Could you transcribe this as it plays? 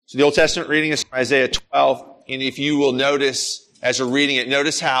So the Old Testament reading is Isaiah 12. And if you will notice, as you're reading it,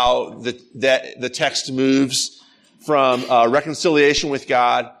 notice how the text moves from reconciliation with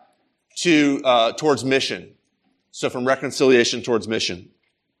God to towards mission. So from reconciliation towards mission.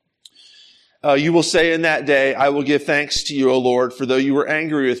 You will say in that day, I will give thanks to you, O Lord, for though you were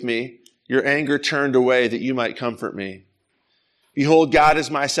angry with me, your anger turned away that you might comfort me. Behold, God is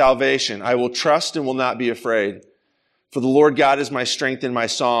my salvation. I will trust and will not be afraid. For the Lord God is my strength and my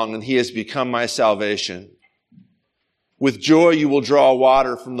song, and he has become my salvation. With joy you will draw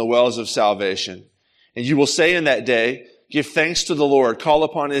water from the wells of salvation. And you will say in that day, give thanks to the Lord, call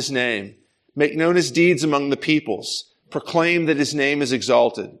upon his name, make known his deeds among the peoples, proclaim that his name is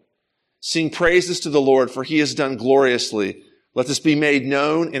exalted. Sing praises to the Lord, for he has done gloriously. Let this be made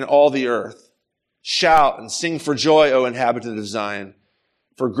known in all the earth. Shout and sing for joy, O inhabitant of Zion,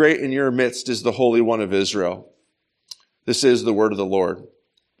 for great in your midst is the Holy One of Israel. This is the word of the Lord.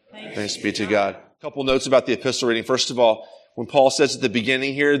 Thanks be to God. A couple notes about the epistle reading. First of all, when Paul says at the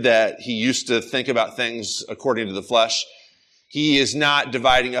beginning here that he used to think about things according to the flesh, he is not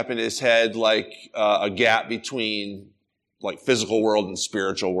dividing up in his head like a gap between like physical world and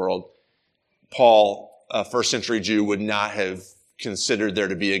spiritual world. Paul, a first century Jew, would not have considered there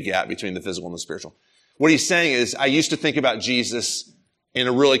to be a gap between the physical and the spiritual. What he's saying is, I used to think about Jesus in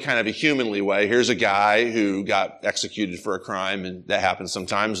a really kind of a humanly way. Here's a guy who got executed for a crime, and that happens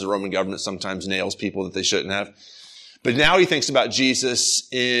sometimes. The Roman government sometimes nails people that they shouldn't have. But now he thinks about Jesus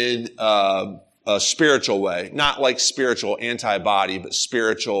in a spiritual way. Not like spiritual anti-body, but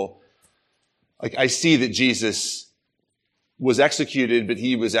spiritual. Like, I see that Jesus was executed, but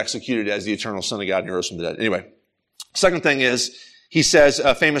he was executed as the eternal Son of God and he rose from the dead. Anyway, second thing is, he says,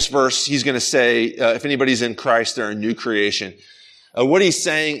 a famous verse, he's going to say, if anybody's in Christ, they're a new creation. What he's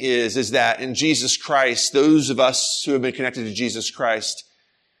saying is that in Jesus Christ, those of us who have been connected to Jesus Christ,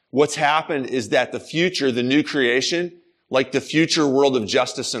 what's happened is that the future, the new creation, like the future world of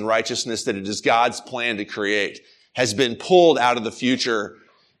justice and righteousness that it is God's plan to create, has been pulled out of the future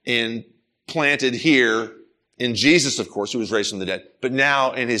and planted here in Jesus, of course, who was raised from the dead, but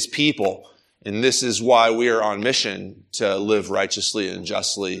now in his people. And this is why we are on mission to live righteously and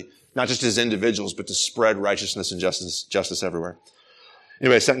justly, not just as individuals, but to spread righteousness and justice everywhere.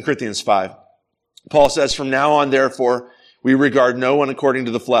 Anyway, 2 Corinthians 5. Paul says, from now on, therefore, we regard no one according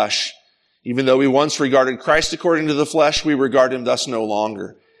to the flesh. Even though we once regarded Christ according to the flesh, we regard him thus no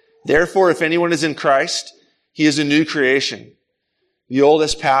longer. Therefore, if anyone is in Christ, he is a new creation. The old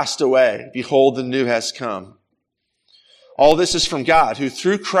has passed away. Behold, the new has come. All this is from God, who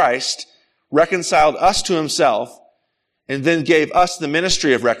through Christ reconciled us to himself, and then gave us the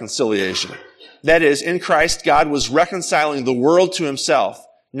ministry of reconciliation. That is, in Christ, God was reconciling the world to himself,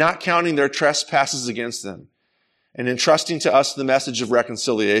 not counting their trespasses against them, and entrusting to us the message of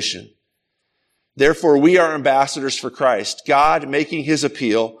reconciliation. Therefore, we are ambassadors for Christ, God making his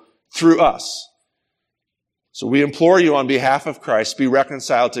appeal through us. So we implore you on behalf of Christ, be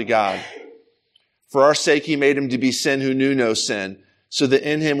reconciled to God. For our sake, he made him to be sin who knew no sin, so that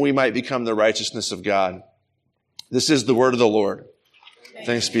in him we might become the righteousness of God. This is the word of the Lord.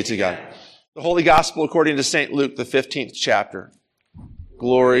 Thanks be to God. The Holy Gospel according to St. Luke, the 15th chapter.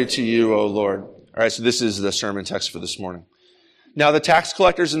 Glory to you, O Lord. All right, so this is the sermon text for this morning. Now the tax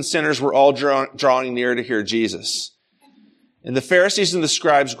collectors and sinners were all drawing near to hear Jesus. And the Pharisees and the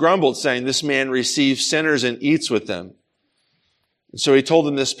scribes grumbled, saying, this man receives sinners and eats with them. And so he told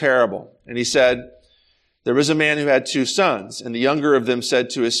them this parable. And he said, there was a man who had 2 sons, and the younger of them said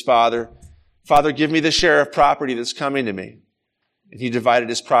to his father, Father, give me the share of property that's coming to me. And he divided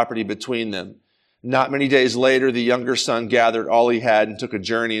his property between them. Not many days later, the younger son gathered all he had and took a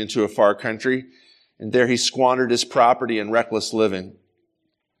journey into a far country, and there he squandered his property in reckless living.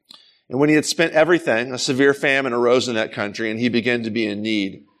 And when he had spent everything, a severe famine arose in that country, and he began to be in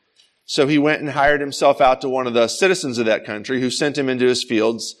need. So he went and hired himself out to one of the citizens of that country, who sent him into his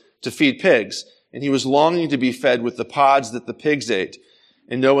fields to feed pigs. And he was longing to be fed with the pods that the pigs ate,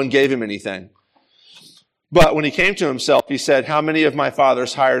 and no one gave him anything. But when he came to himself, he said, how many of my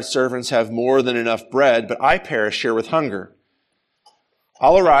father's hired servants have more than enough bread, but I perish here with hunger?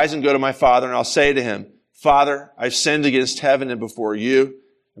 I'll arise and go to my father, and I'll say to him, Father, I've sinned against heaven and before you.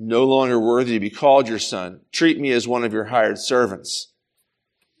 I'm no longer worthy to be called your son. Treat me as one of your hired servants.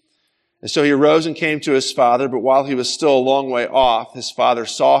 And so he arose and came to his father, but while he was still a long way off, his father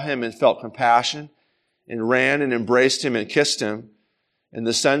saw him and felt compassion, and ran and embraced him and kissed him. And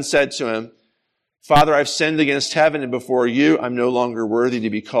the son said to him, Father, I've sinned against heaven and before you. I'm no longer worthy to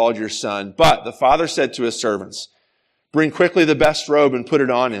be called your son. But the father said to his servants, bring quickly the best robe and put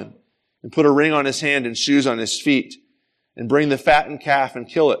it on him, and put a ring on his hand and shoes on his feet. and bring the fattened calf and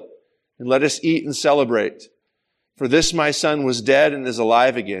kill it, and let us eat and celebrate. For this my son was dead and is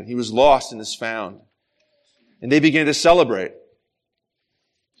alive again. He was lost and is found." And they began to celebrate.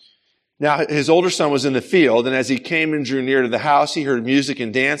 Now his older son was in the field, and as he came and drew near to the house, he heard music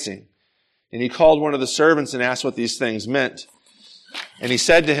and dancing. And he called one of the servants and asked what these things meant. And he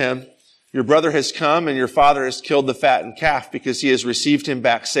said to him, "Your brother has come, and your father has killed the fattened calf, because he has received him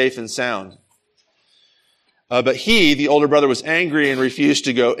back safe and sound." But he, the older brother, was angry and refused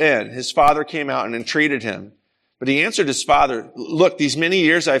to go in. His father came out and entreated him. But he answered his father, "Look, these many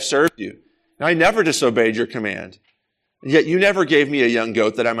years I've served you, and I never disobeyed your command. And yet you never gave me a young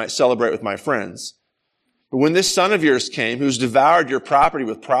goat that I might celebrate with my friends. But when this son of yours came, who's devoured your property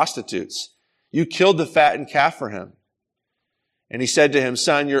with prostitutes, you killed the fattened calf for him." And he said to him,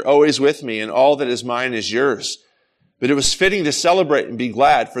 "Son, you're always with me, and all that is mine is yours. But it was fitting to celebrate and be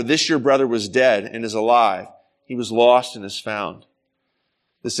glad, for this your brother was dead and is alive. He was lost and is found."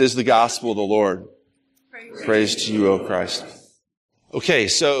 This is the gospel of the Lord. Praise to you, O Christ. Okay,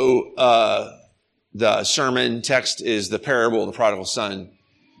 so the sermon text is the parable of the prodigal son,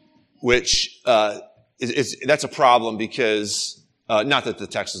 which that's a problem because, not that the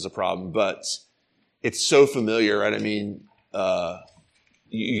text is a problem, but it's so familiar, right? I mean,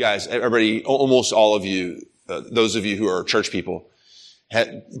 you guys, everybody, almost all of you, those of you who are church people,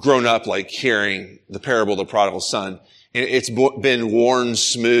 had grown up like hearing the parable of the prodigal son. And it's been worn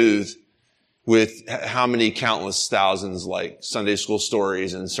smooth with how many countless thousands like Sunday school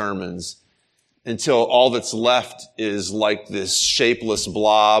stories and sermons, until all that's left is like this shapeless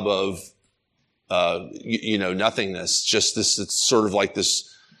blob of, nothingness. Just this, it's sort of like this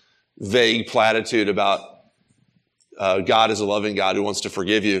vague platitude about God is a loving God who wants to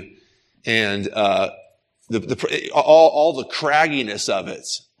forgive you. And all the cragginess of it,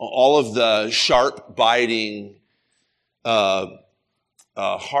 all of the sharp, biting,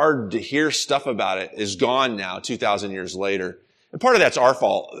 hard to hear stuff about it is gone now, 2,000 years later. And part of that's our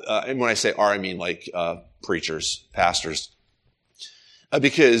fault. And when I say our, I mean like preachers, pastors,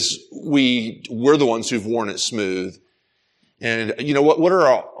 because we're the ones who've worn it smooth. And what are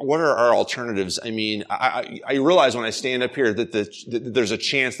our alternatives? I mean, I realize when I stand up here that there's a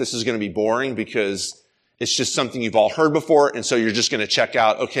chance this is going to be boring because it's just something you've all heard before, and so you're just going to check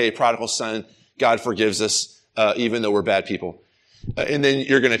out. Okay, prodigal son, God forgives us, even though we're bad people, and then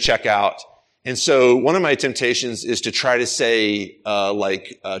you're going to check out. And so one of my temptations is to try to say,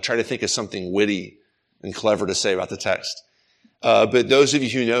 try to think of something witty and clever to say about the text. But those of you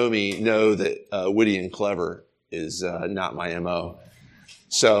who know me know that witty and clever is not my MO.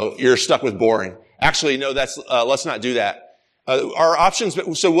 So you're stuck with boring. Actually, no, let's not do that. Our options,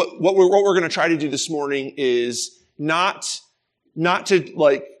 so what we're going to try to do this morning is not to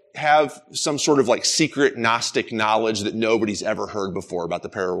like have some sort of like secret Gnostic knowledge that nobody's ever heard before about the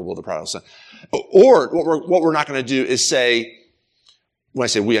parable of the prodigal son. Or what we're not going to do is say, when I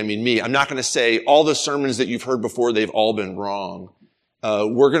say we, I mean me. I'm not going to say all the sermons that you've heard before, they've all been wrong.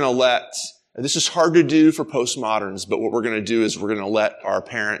 We're going to this is hard to do for postmoderns, but what we're going to do is we're going to let our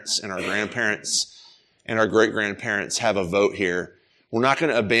parents and our grandparents and our great-grandparents have a vote here. We're not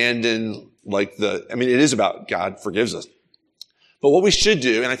going to abandon it is about God forgives us. But what we should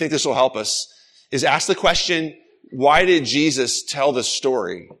do, and I think this will help us, is ask the question, why did Jesus tell this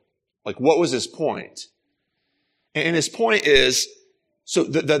story? Like, what was his point? And his point is, so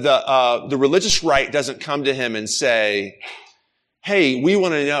the religious right doesn't come to him and say, hey, we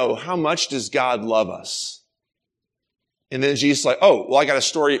want to know, how much does God love us? And then Jesus is like, oh, well, I got a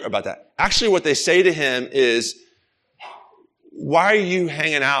story about that. Actually, what they say to him is, why are you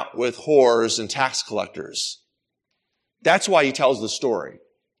hanging out with whores and tax collectors? That's why he tells the story.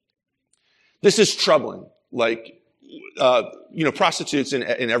 This is troubling. Prostitutes in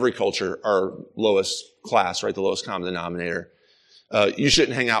every culture are lowest class, right? The lowest common denominator. You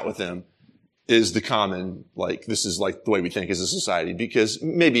shouldn't hang out with them is the common, this is the way we think as a society, because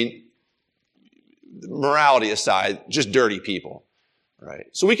maybe morality aside, just dirty people, right?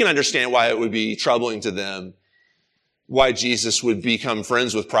 So we can understand why it would be troubling to them, why Jesus would become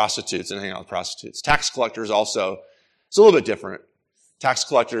friends with prostitutes and hang out with prostitutes. Tax collectors also, it's a little bit different. Tax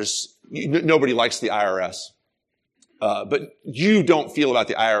collectors, nobody likes the IRS. But you don't feel about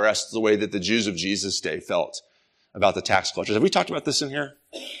the IRS the way that the Jews of Jesus' day felt about the tax collectors. Have we talked about this in here?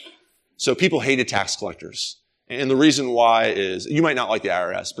 So people hated tax collectors. And the reason why is, you might not like the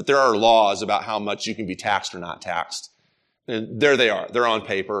IRS, but there are laws about how much you can be taxed or not taxed. And there they are. They're on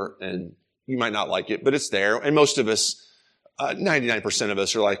paper, and you might not like it, but it's there. And most of us, 99% of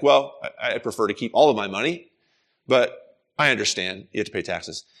us are like, well, I prefer to keep all of my money, but I understand you have to pay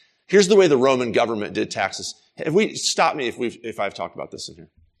taxes. Here's the way the Roman government did taxes. Stop me if I've talked about this in here.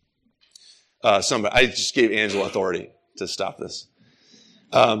 I just gave Angela authority to stop this.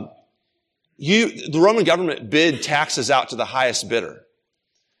 The Roman government bid taxes out to the highest bidder.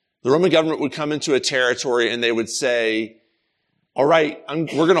 The Roman government would come into a territory and they would say, all right, we're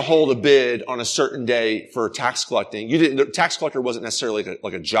going to hold a bid on a certain day for tax collecting. The tax collector wasn't necessarily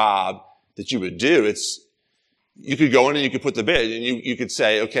like a job that you would do. You could go in and you could put the bid and you could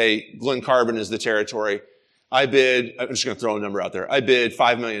say, okay, Glen Carbon is the territory. I'm just going to throw a number out there. I bid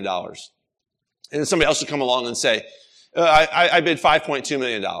 $5 million. And then somebody else would come along and say, I bid $5.2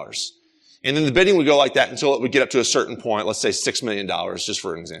 million. And then the bidding would go like that until it would get up to a certain point, let's say $6 million, just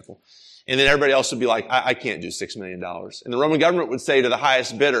for an example. And then everybody else would be like, I can't do $6 million. And the Roman government would say to the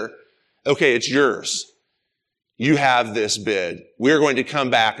highest bidder, okay, it's yours. You have this bid. We're going to come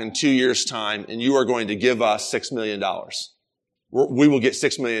back in 2 years' time, and you are going to give us $6 million. We will get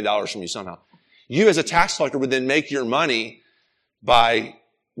 $6 million from you somehow. You as a tax collector would then make your money by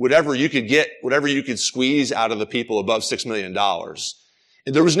whatever you could squeeze out of the people above $6 million.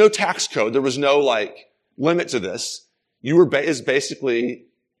 And there was no tax code. There was no limit to this. It's basically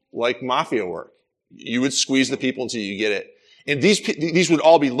like mafia work. You would squeeze the people until you get it. And these would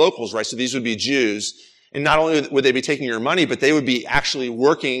all be locals, right? So these would be Jews. And not only would they be taking your money, but they would be actually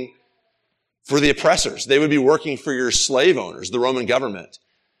working for the oppressors. They would be working for your slave owners, the Roman government.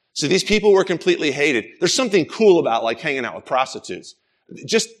 So these people were completely hated. There's something cool about hanging out with prostitutes.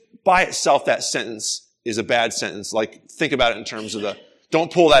 Just by itself, that sentence is a bad sentence. Think about it in terms of don't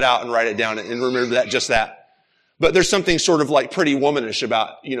pull that out and write it down and remember just that. But there's something sort of pretty womanish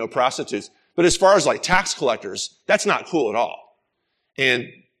about, prostitutes. But as far as tax collectors, that's not cool at all. And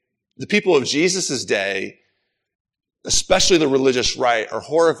the people of Jesus' day, especially the religious right, are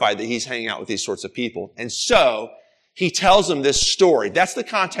horrified that he's hanging out with these sorts of people. And so he tells them this story. That's the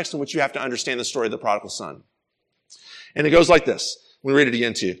context in which you have to understand the story of the prodigal son. And it goes like this. Let me read it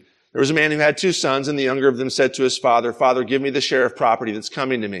again to you. There was a man who had 2 sons, and the younger of them said to his father, Father, give me the share of property that's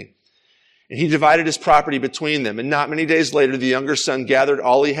coming to me. And he divided his property between them. And not many days later, the younger son gathered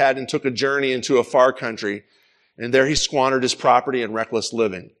all he had and took a journey into a far country. And there he squandered his property in reckless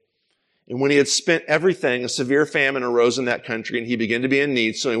living. And when he had spent everything, a severe famine arose in that country, and he began to be in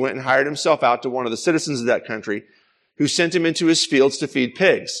need. So he went and hired himself out to one of the citizens of that country, who sent him into his fields to feed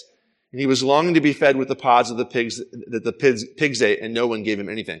pigs. And he was longing to be fed with the pods of the pigs that the pigs ate, and no one gave him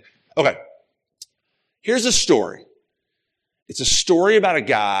anything. Okay. Here's a story. It's a story about a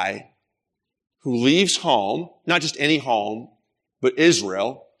guy who leaves home, not just any home, but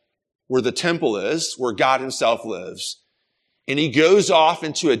Israel, where the temple is, where God himself lives. And he goes off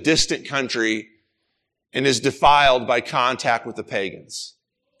into a distant country and is defiled by contact with the pagans.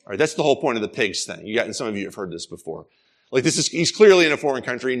 All right, that's the whole point of the pigs thing. And some of you have heard this before. He's clearly in a foreign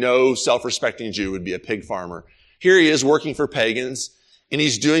country. No self-respecting Jew would be a pig farmer. Here he is working for pagans, and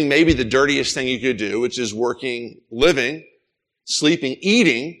he's doing maybe the dirtiest thing you could do, which is working, living, sleeping,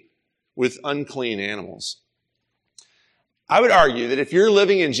 eating with unclean animals. I would argue that if you're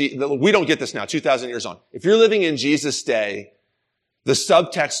living in we don't get this now, 2,000 years on. If you're living in Jesus' day, the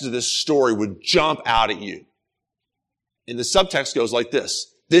subtext of this story would jump out at you. And the subtext goes like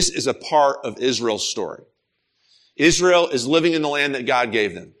this. This is a part of Israel's story. Israel is living in the land that God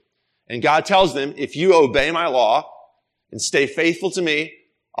gave them. And God tells them, if you obey my law and stay faithful to me,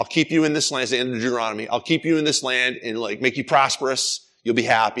 I'll keep you in this land. It's the end of Deuteronomy. I'll keep you in this land and make you prosperous. You'll be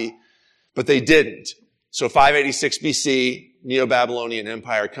happy. But they didn't. So 586 BC, Neo-Babylonian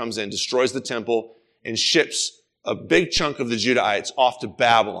Empire comes in, destroys the temple, and ships a big chunk of the Judahites off to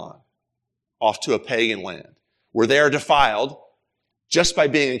Babylon, off to a pagan land, where they are defiled just by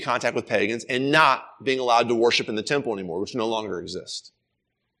being in contact with pagans and not being allowed to worship in the temple anymore, which no longer exists.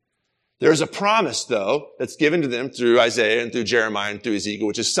 There's a promise, though, that's given to them through Isaiah and through Jeremiah and through Ezekiel,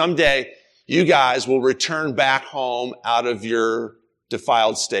 which is someday you guys will return back home out of your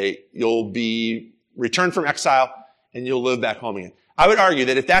defiled state. You'll be returned from exile and you'll live back home again. I would argue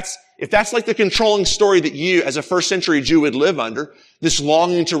that if that's like the controlling story that you as a first century Jew would live under, this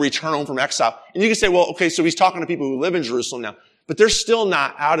longing to return home from exile, and you can say, well, okay, so he's talking to people who live in Jerusalem now, but they're still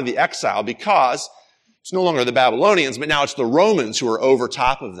not out of the exile because it's no longer the Babylonians, but now it's the Romans who are over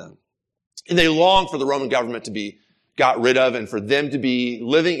top of them. And they long for the Roman government to be got rid of and for them to be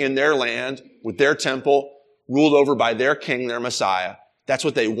living in their land with their temple, ruled over by their king, their Messiah. That's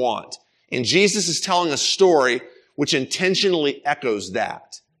what they want. And Jesus is telling a story which intentionally echoes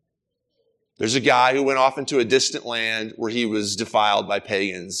that. There's a guy who went off into a distant land where he was defiled by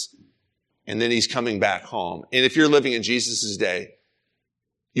pagans, and then he's coming back home. And if you're living in Jesus' day,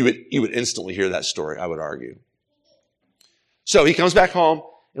 you would instantly hear that story, I would argue. So he comes back home,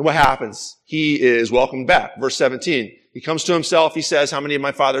 And what happens? He is welcomed back. Verse 17. He comes to himself. He says, how many of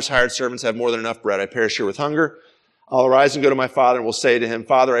my father's hired servants have more than enough bread? I perish here with hunger. I'll arise and go to my father and will say to him,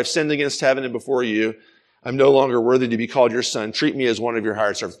 Father, I've sinned against heaven and before you. I'm no longer worthy to be called your son. Treat me as one of your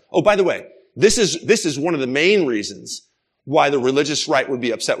hired servants. Oh, by the way, this is one of the main reasons why the religious right would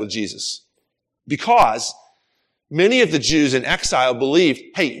be upset with Jesus. Because many of the Jews in exile believed,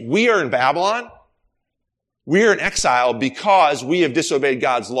 hey, we are in Babylon. We are in exile because we have disobeyed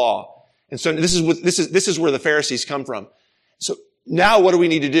God's law. And so this is where the Pharisees come from. So now what do we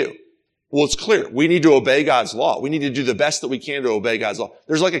need to do? Well, it's clear. We need to obey God's law. We need to do the best that we can to obey God's law.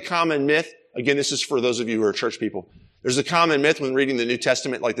 There's like a common myth. Again, this is for those of you who are church people. There's a common myth when reading the New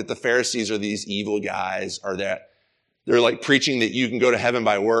Testament, like that the Pharisees are these evil guys, or that they're like preaching that you can go to heaven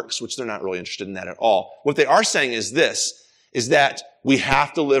by works, which they're not really interested in that at all. What they are saying is this, is that we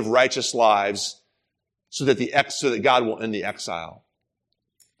have to live righteous lives so that God will end the exile.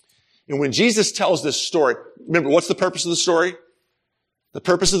 And when Jesus tells this story, remember, what's the purpose of the story? The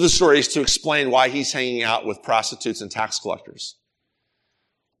purpose of the story is to explain why he's hanging out with prostitutes and tax collectors.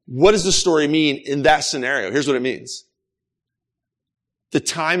 What does the story mean in that scenario? Here's what it means. The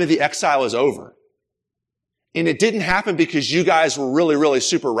time of the exile is over. And it didn't happen because you guys were really, really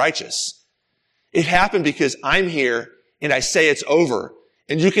super righteous. It happened because I'm here and I say it's over.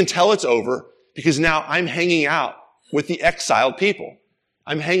 And you can tell it's over because now I'm hanging out with the exiled people.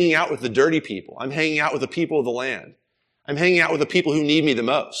 I'm hanging out with the dirty people. I'm hanging out with the people of the land. I'm hanging out with the people who need me the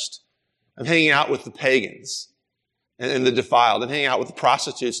most. I'm hanging out with the pagans and the defiled. I'm hanging out with the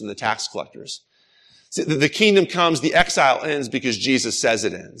prostitutes and the tax collectors. See, the kingdom comes, the exile ends because Jesus says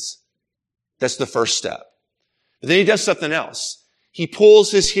it ends. That's the first step. But then he does something else. He pulls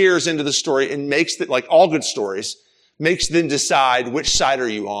his hearers into the story and makes that, like all good stories, makes them decide which side are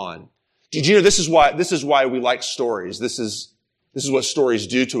you on. Did you know this is why we like stories? This is what stories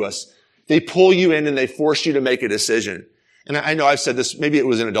do to us. They pull you in and they force you to make a decision. And I know I've said this, maybe it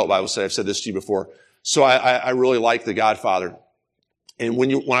was in Adult Bible Study, I've said this to you before. So I really like The Godfather. And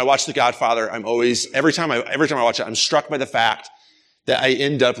when I watch The Godfather, I'm always, every time I watch it, I'm struck by the fact that I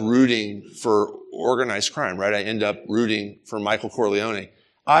end up rooting for organized crime, right? I end up rooting for Michael Corleone.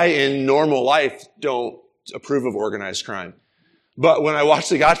 I, in normal life, don't approve of organized crime. But when I watch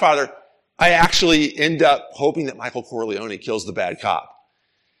The Godfather, I actually end up hoping that Michael Corleone kills the bad cop.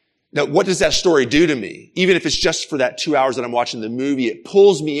 Now, what does that story do to me? Even if it's just for that 2 hours that I'm watching the movie, it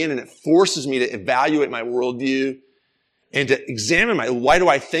pulls me in and it forces me to evaluate my worldview and to examine why do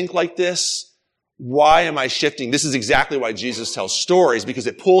I think like this? Why am I shifting? This is exactly why Jesus tells stories, because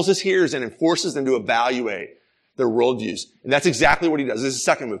it pulls his hearers in and forces them to evaluate their worldviews. And that's exactly what he does. This is the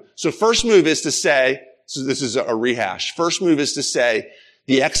second move. So first move is to say, so this is a rehash. First move is to say,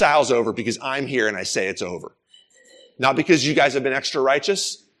 the exile's over because I'm here and I say it's over. Not because you guys have been extra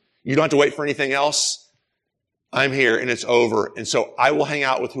righteous. You don't have to wait for anything else. I'm here and it's over. And so I will hang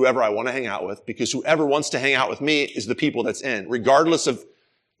out with whoever I want to hang out with, because whoever wants to hang out with me is the people that's in, regardless of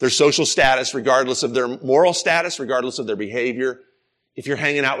their social status, regardless of their moral status, regardless of their behavior. If you're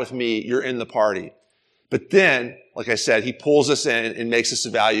hanging out with me, you're in the party. But then, like I said, he pulls us in and makes us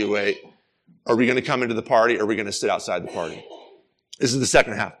evaluate, are we going to come into the party or are we going to sit outside the party? This is the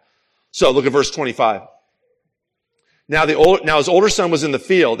second half. So look at verse 25. Now his older son was in the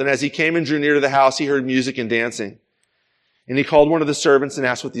field, and as he came and drew near to the house, he heard music and dancing. And he called one of the servants and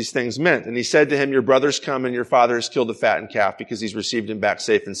asked what these things meant. And he said to him, your brother's come and your father has killed the fattened calf because he's received him back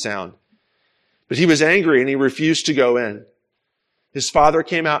safe and sound. But he was angry and he refused to go in. His father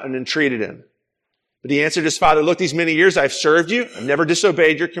came out and entreated him. But he answered his father, look, these many years I've served you. I've never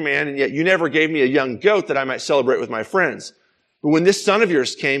disobeyed your command, and yet you never gave me a young goat that I might celebrate with my friends. But when this son of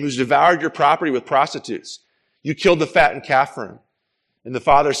yours came, who's devoured your property with prostitutes, you killed the fattened calf for him. And the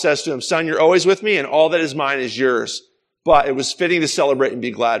father says to him, son, you're always with me, and all that is mine is yours. But it was fitting to celebrate and be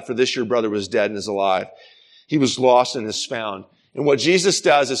glad, for this your brother was dead and is alive. He was lost and is found. And what Jesus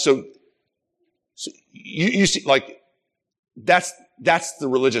does is, so you see, like, that's the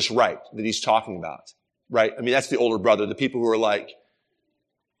religious right that he's talking about, right? I mean, that's the older brother, the people who are like,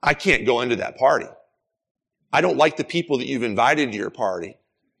 I can't go into that party. I don't like the people that you've invited to your party.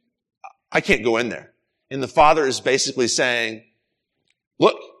 I can't go in there. And the father is basically saying,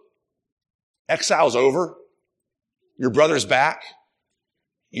 look, exile's over. Your brother's back.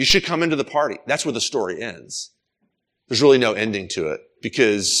 You should come into the party. That's where the story ends. There's really no ending to it,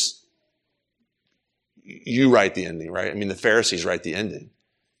 because you write the ending, right? I mean, the Pharisees write the ending.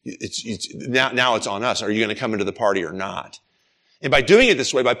 Now it's on us. Are you going to come into the party or not? And by doing it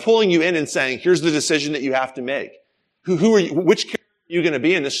this way, by pulling you in and saying, here's the decision that you have to make. Who are you? Which character are you going to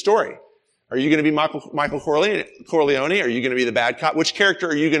be in this story? Are you going to be Michael Corleone? Are you going to be the bad cop? Which character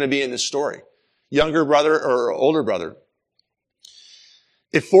are you going to be in this story? Younger brother or older brother?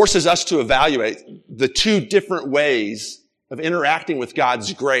 It forces us to evaluate the two different ways of interacting with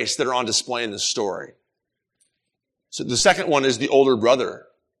God's grace that are on display in this story. So the second one is the older brother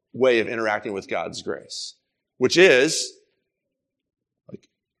way of interacting with God's grace, which is, like,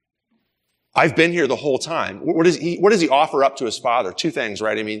 I've been here the whole time. What does he offer up to his father? Two things,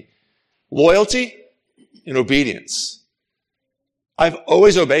 right? I mean, loyalty and obedience. I've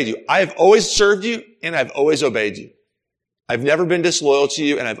always obeyed you. I've always served you, and I've always obeyed you. I've never been disloyal to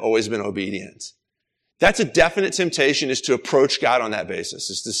you, and I've always been obedient. That's a definite temptation, is to approach God on that basis,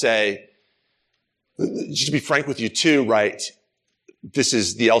 is to say, just to be frank with you too, right? This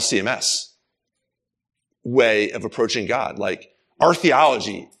is the LCMS way of approaching God. Like, our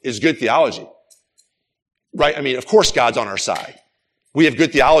theology is good theology, right? I mean, of course God's on our side. We have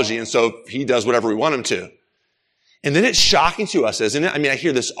good theology, and so he does whatever we want him to. And then it's shocking to us, isn't it? I mean, I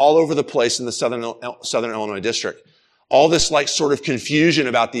hear this all over the place in the Southern Illinois district. All this like sort of confusion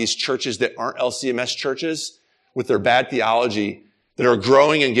about these churches that aren't LCMS churches with their bad theology that are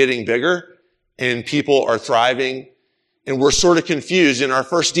growing and getting bigger, and people are thriving. And we're sort of confused. And our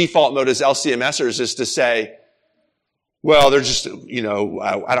first default mode as LCMSers is to say, well, they're just,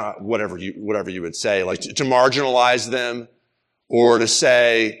 whatever you would say, like to marginalize them, or to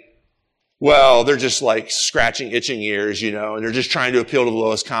say, well, they're just like scratching itching ears, and they're just trying to appeal to the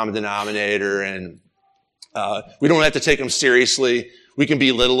lowest common denominator, and we don't have to take them seriously. We can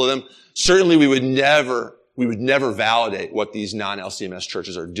belittle them. Certainly we would never validate what these non-LCMS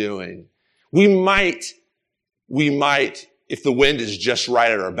churches are doing. We might, if the wind is just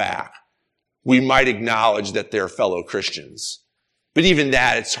right at our back, we might acknowledge that they're fellow Christians. But even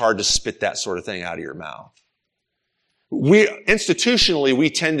that, it's hard to spit that sort of thing out of your mouth. Institutionally, we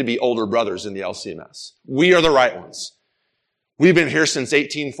tend to be older brothers in the LCMS. We are the right ones. We've been here since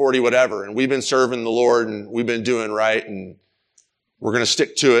 1840 whatever, and we've been serving the Lord, and we've been doing right, and we're going to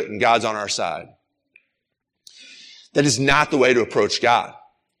stick to it, and God's on our side. That is not the way to approach God.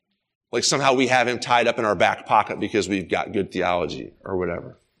 Like somehow we have him tied up in our back pocket because we've got good theology or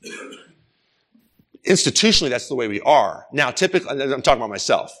whatever. Institutionally, that's the way we are. Now, typically, I'm talking about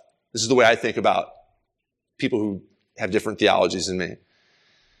myself. This is the way I think about people who have different theologies than me.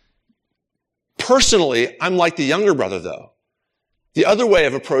 Personally, I'm like the younger brother, though. The other way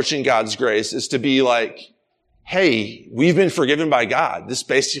of approaching God's grace is to be like, hey, we've been forgiven by God. This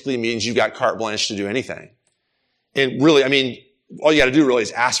basically means you've got carte blanche to do anything. And really, I mean, all you got to do really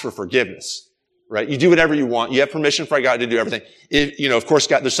is ask for forgiveness, right? You do whatever you want. You have permission from God to do everything. Of course,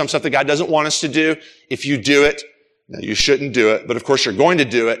 God, there's some stuff that God doesn't want us to do. If you do it, no, you shouldn't do it. But of course, you're going to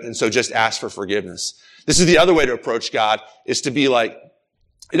do it. And so just ask for forgiveness. This is the other way to approach God, is to be like,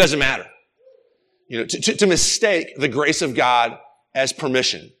 it doesn't matter. To mistake the grace of God as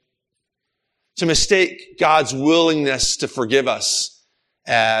permission. To mistake God's willingness to forgive us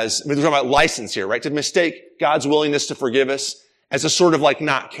as, we're talking about license here, right? To mistake God's willingness to forgive us as a sort of like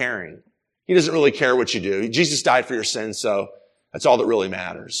not caring. He doesn't really care what you do. Jesus died for your sins, so that's all that really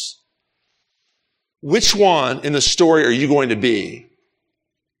matters. Which one in the story are you going to be?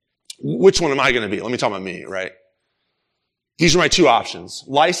 Which one am I going to be? Let me talk about me, right? These are my two options.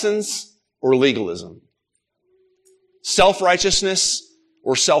 License or legalism. Self-righteousness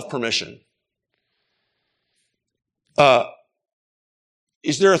or self-permission.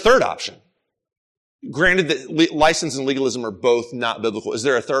 Is there a third option? Granted that license and legalism are both not biblical. Is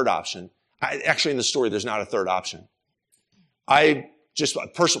there a third option? Actually, in the story, there's not a third option.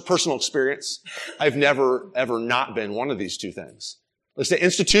 Personal experience, I've never, ever not been one of these two things. Let's say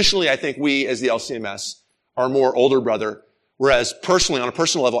institutionally, I think we as the LCMS are more older brother, whereas personally, on a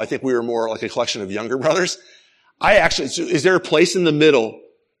personal level, I think we are more like a collection of younger brothers. Is there a place in the middle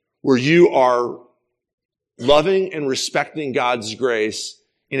where you are loving and respecting God's grace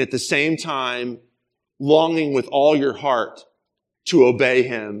and at the same time longing with all your heart to obey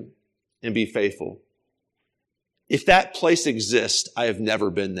him and be faithful? If that place exists, I have never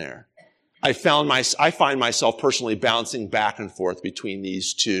been there. I find myself personally bouncing back and forth between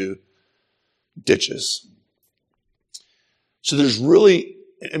these two ditches. So there's really,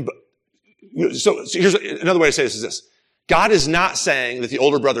 so here's another way to say this is this. God is not saying that the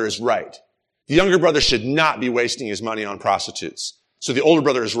older brother is right. The younger brother should not be wasting his money on prostitutes. So the older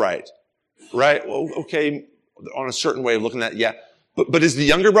brother is right. Right? Well, okay, on a certain way of looking at it, yeah. But is the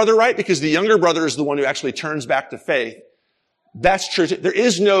younger brother right? Because the younger brother is the one who actually turns back to faith. That's true. There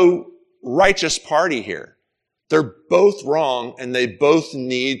is no righteous party here. They're both wrong and they both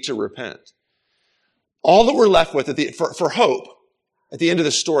need to repent. All that we're left with for hope, at the end of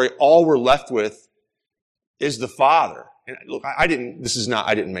the story, all we're left with is the father. And look, I didn't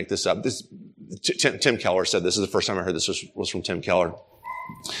make this up. Tim Keller said this. This is the first time I heard this was from Tim Keller.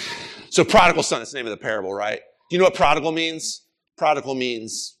 So prodigal son, that's the name of the parable, right? Do you know what prodigal means? Prodigal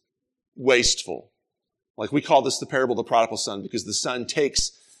means wasteful. Like we call this the parable of the prodigal son because the son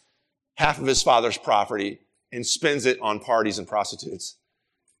takes half of his father's property and spends it on parties and prostitutes.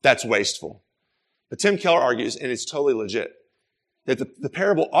 That's wasteful. But Tim Keller argues, and it's totally legit, that the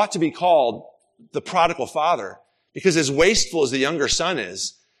parable ought to be called the prodigal father because as wasteful as the younger son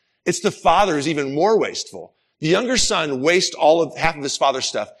is, it's the father who's even more wasteful. The younger son wastes half of his father's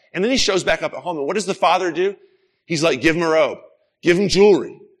stuff, and then he shows back up at home. And what does the father do? He's like, give him a robe, give him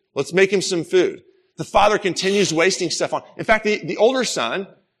jewelry, let's make him some food. The father continues wasting stuff on. In fact, the older son,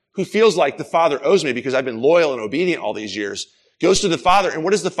 who feels like the father owes me because I've been loyal and obedient all these years, goes to the father, and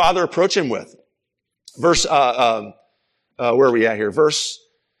what does the father approach him with? Verse, where are we at here? Verse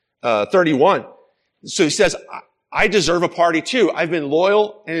 31. So he says, I deserve a party too. I've been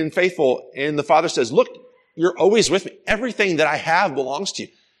loyal and faithful. And the father says, look, you're always with me. Everything that I have belongs to you.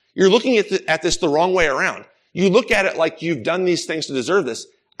 You're looking at this the wrong way around. You look at it like you've done these things to deserve this.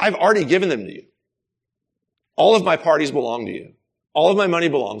 I've already given them to you. All of my parties belong to you. All of my money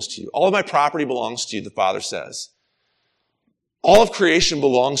belongs to you. All of my property belongs to you, the father says. All of creation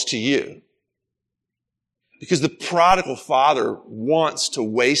belongs to you. Because the prodigal father wants to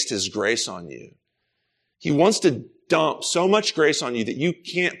waste his grace on you. He wants to dump so much grace on you that you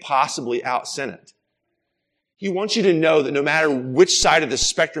can't possibly out-sin it. He wants you to know that no matter which side of the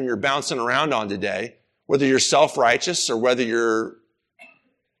spectrum you're bouncing around on today, whether you're self-righteous or whether you're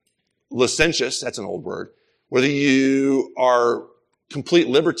licentious, that's an old word, whether you are complete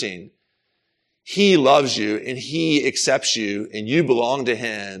libertine, he loves you and he accepts you and you belong to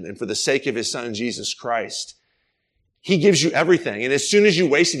him. And for the sake of his son, Jesus Christ, he gives you everything. And as soon as you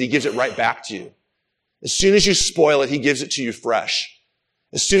waste it, he gives it right back to you. As soon as you spoil it, he gives it to you fresh.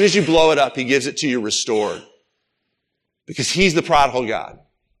 As soon as you blow it up, he gives it to you restored. Because he's the prodigal God.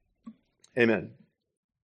 Amen.